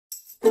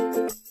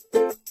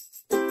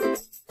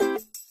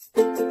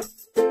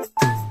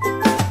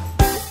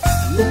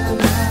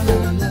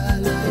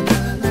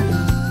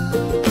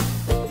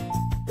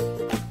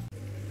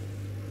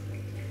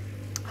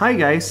Hi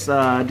guys,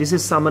 this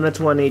is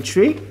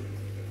Samana2183,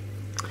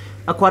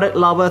 Aquatic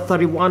Lover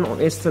 31 on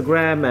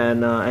Instagram,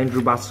 and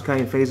Andrew Basuka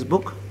in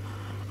Facebook.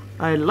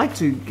 I'd like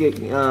to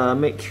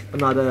make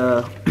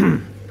another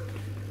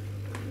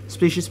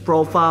species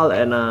profile,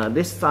 and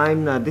this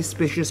time this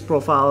species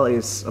profile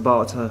is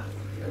about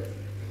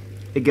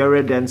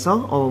Egeria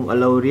densa or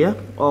Elodea,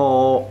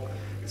 or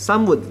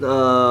some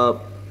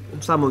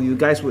of you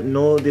guys would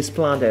know this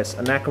plant as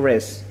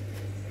Anacharis.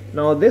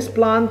 Now this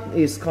plant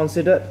is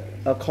considered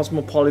a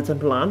cosmopolitan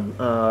plant,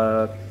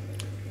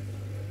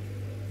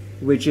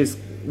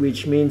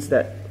 which means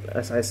that,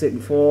 as I said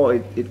before,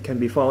 it can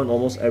be found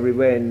almost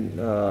everywhere in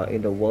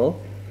the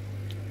world.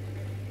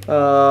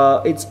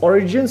 Its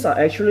origins are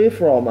actually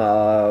from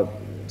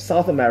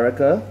South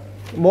America.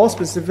 More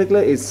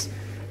specifically, it's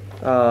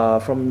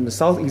from the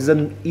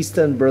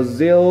southeastern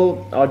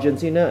Brazil,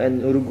 Argentina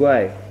and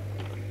Uruguay.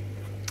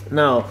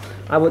 Now,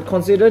 I would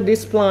consider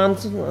this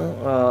plant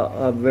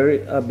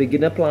a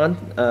beginner plant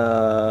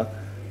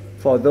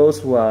for those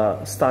who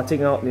are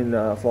starting out in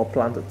for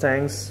planted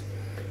tanks.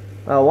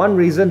 One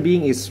reason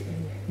being is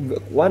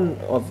one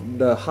of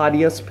the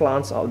hardiest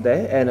plants out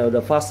there and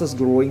the fastest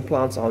growing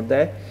plants out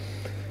there,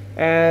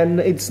 and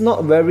it's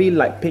not very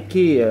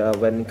picky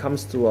when it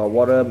comes to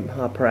water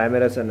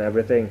parameters and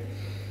everything.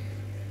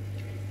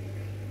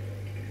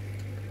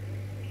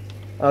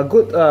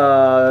 Good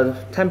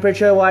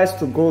temperature wise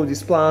to grow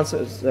these plants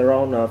is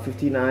around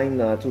 59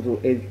 to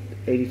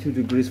 82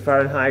 degrees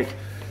Fahrenheit.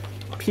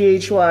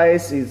 pH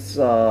wise it's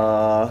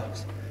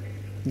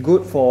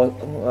good for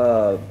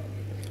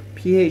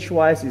pH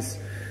wise is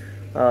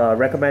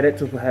recommended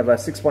to have a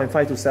 6.5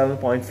 to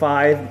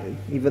 7.5,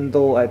 even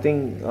though I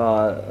think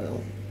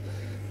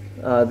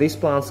these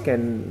plants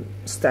can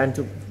stand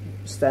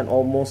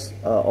almost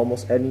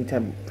any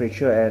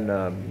temperature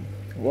and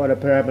water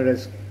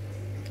parameters.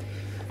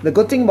 The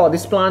good thing about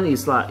this plant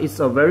is it's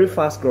a very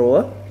fast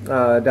grower,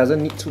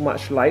 doesn't need too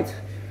much light.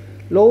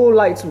 Low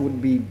light would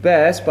be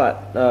best,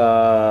 but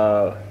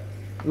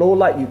low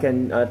light you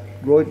can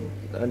grow it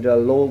under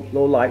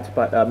low light,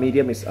 but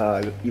medium is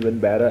even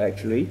better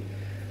actually.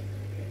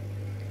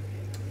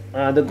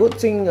 The good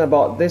thing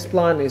about this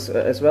plant is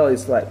as well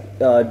is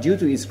due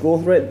to its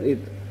growth rate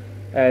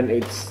and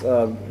its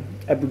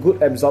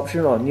good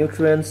absorption of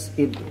nutrients,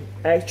 it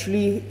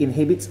actually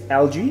inhibits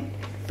algae,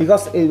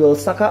 because it will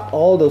suck up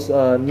all those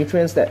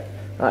nutrients that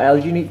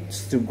algae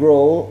needs to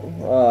grow.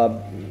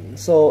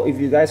 So if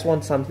you guys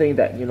want something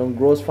that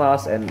grows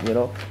fast and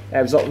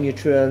absorb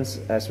nutrients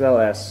as well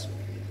as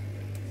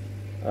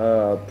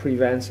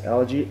prevents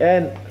algae,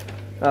 and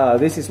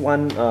this is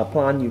one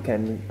plant you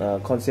can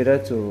consider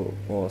to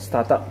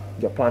start up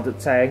your planted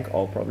tank,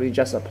 or probably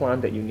just a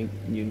plant that you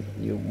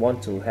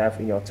want to have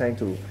in your tank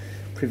to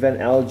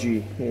prevent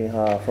algae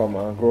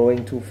from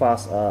growing too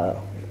fast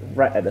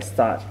right at the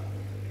start.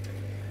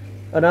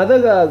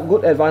 Another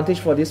good advantage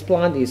for this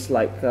plant is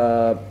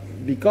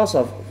because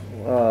of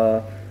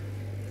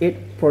it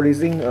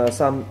producing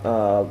some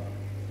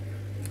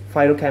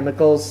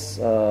phytochemicals,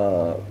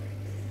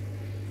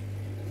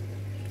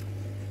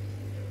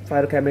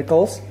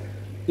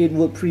 it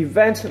would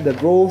prevent the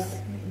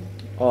growth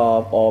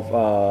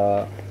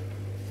of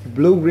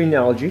blue-green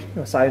algae,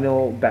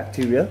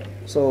 cyanobacteria.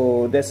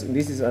 So this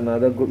is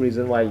another good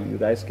reason why you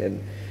guys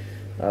can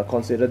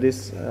consider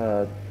this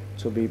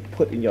to be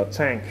put in your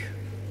tank.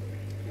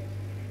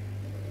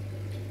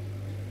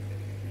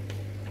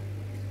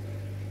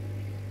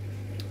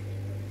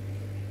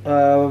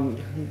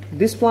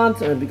 This plant,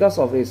 because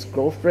of its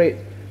growth rate,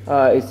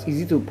 it's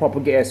easy to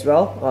propagate as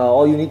well.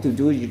 All you need to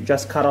do is you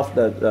just cut off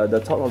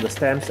the top of the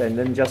stems and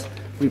then just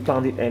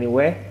replant it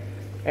anywhere.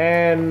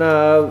 And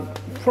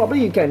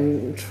probably you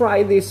can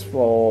try this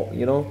for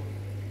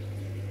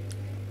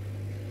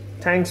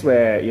tanks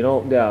where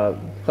there are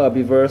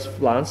herbivorous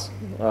plants,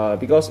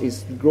 because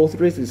its growth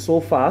rate is so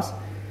fast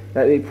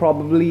that it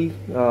probably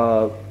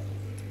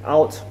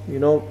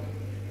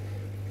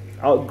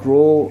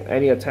outgrow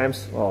any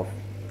attempts of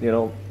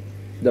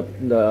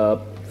the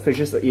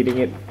fishes are eating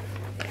it.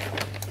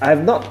 I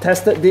have not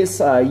tested this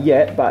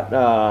yet, but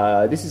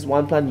this is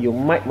one plant you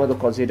might want to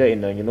consider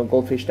in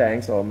goldfish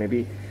tanks or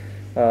maybe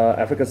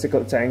African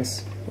cichlid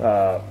tanks.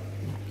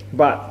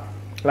 But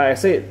like I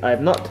said, I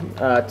have not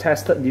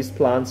tested these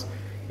plants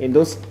in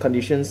those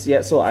conditions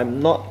yet, so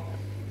I'm not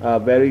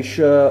very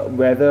sure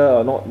whether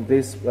or not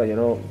these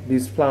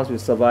plants will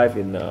survive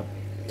in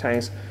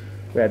tanks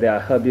where there are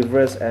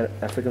herbivorous and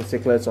African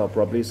cichlids, or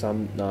probably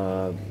some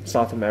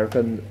South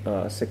American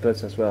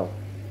cichlids as well.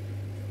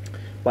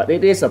 But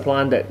it is a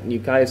plant that you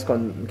guys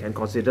can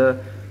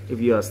consider if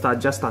you are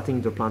just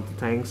starting to plant the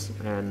tanks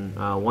and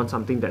want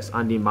something that's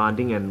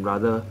undemanding and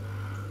rather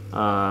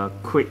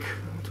quick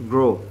to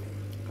grow.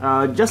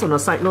 Just on a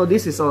side note,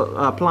 this is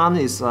a plant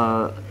is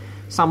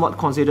somewhat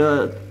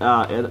considered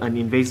an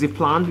invasive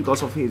plant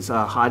because of its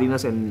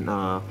hardiness and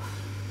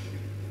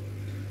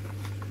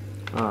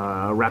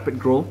rapid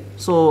growth.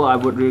 So I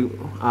would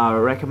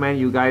recommend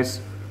you guys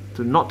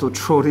not to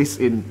throw this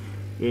in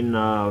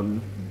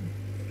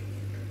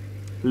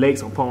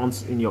lakes or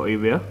ponds in your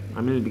area.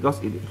 I mean, because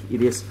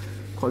it is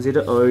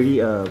considered already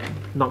a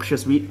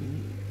noxious weed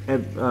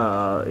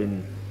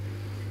in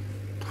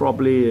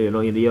probably, you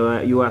know, in the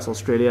US,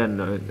 Australia,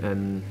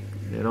 and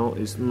you know,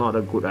 it's not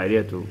a good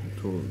idea to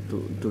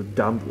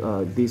dump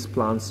these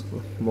plants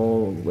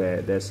more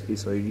where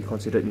it's already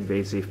considered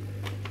invasive.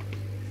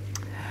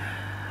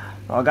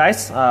 Well,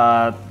 guys,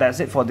 that's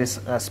it for this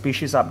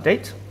species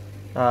update,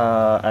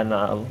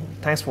 and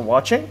thanks for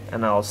watching,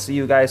 and I'll see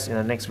you guys in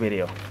the next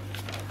video.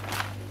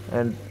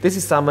 And this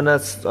is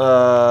Summoners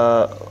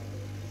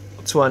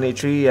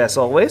 203 as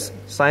always,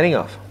 signing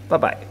off. Bye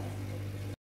bye.